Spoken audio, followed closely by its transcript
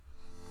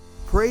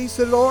Praise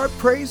the Lord,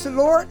 praise the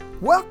Lord.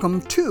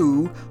 Welcome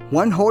to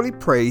One Holy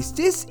Praise.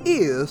 This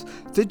is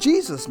the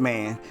Jesus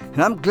Man,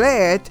 and I'm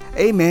glad,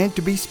 amen,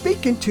 to be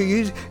speaking to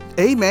you,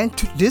 amen,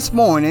 this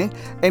morning.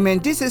 Amen.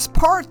 This is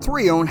part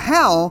 3 on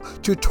how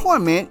to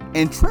torment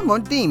and trim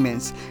on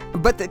demons.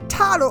 But the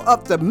title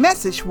of the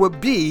message will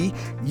be,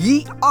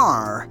 Ye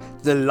Are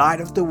the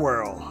Light of the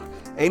World.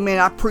 Amen.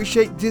 I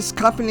appreciate this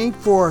company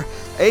for,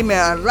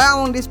 amen,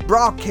 allowing this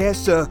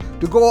broadcast to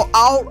go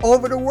out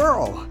over the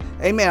world.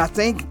 Amen. I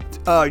thank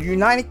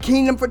United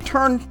Kingdom for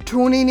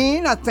tuning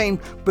in. I thank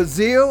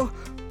Brazil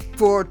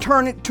for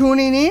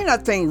tuning in. I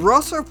thank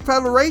Russell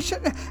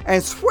Federation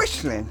and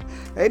Switzerland.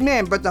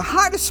 Amen. But the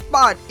hottest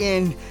spot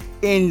in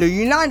the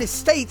United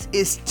States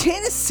is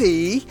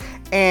Tennessee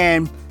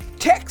and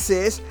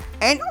Texas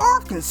and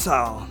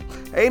Arkansas.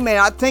 Amen.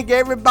 I thank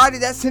everybody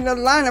that's in the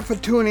lineup for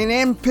tuning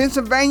in,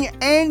 Pennsylvania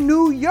and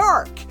New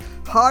York.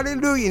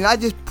 Hallelujah. And I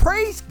just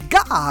praise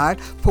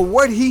God for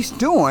what He's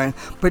doing.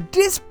 But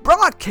this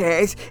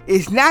broadcast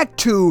is not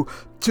to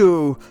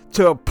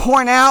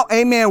point out,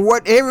 amen,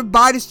 what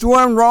everybody's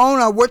doing wrong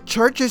or what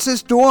churches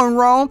is doing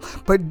wrong.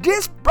 But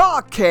this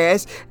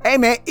broadcast,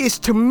 amen, is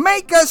to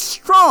make us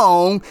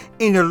strong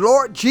in the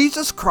Lord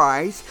Jesus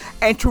Christ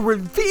and to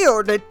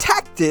reveal the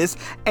tactics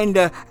and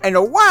the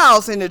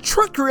wiles and the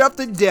trickery of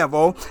the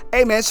devil,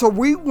 amen, so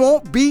we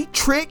won't be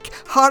tricked,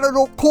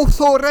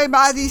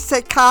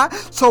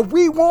 so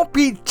we won't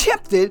be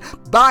tempted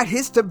by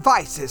his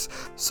devices.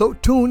 So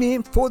tune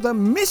in for the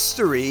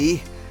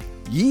mystery.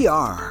 Ye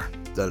are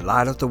the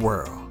light of the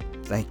world.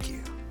 Thank you.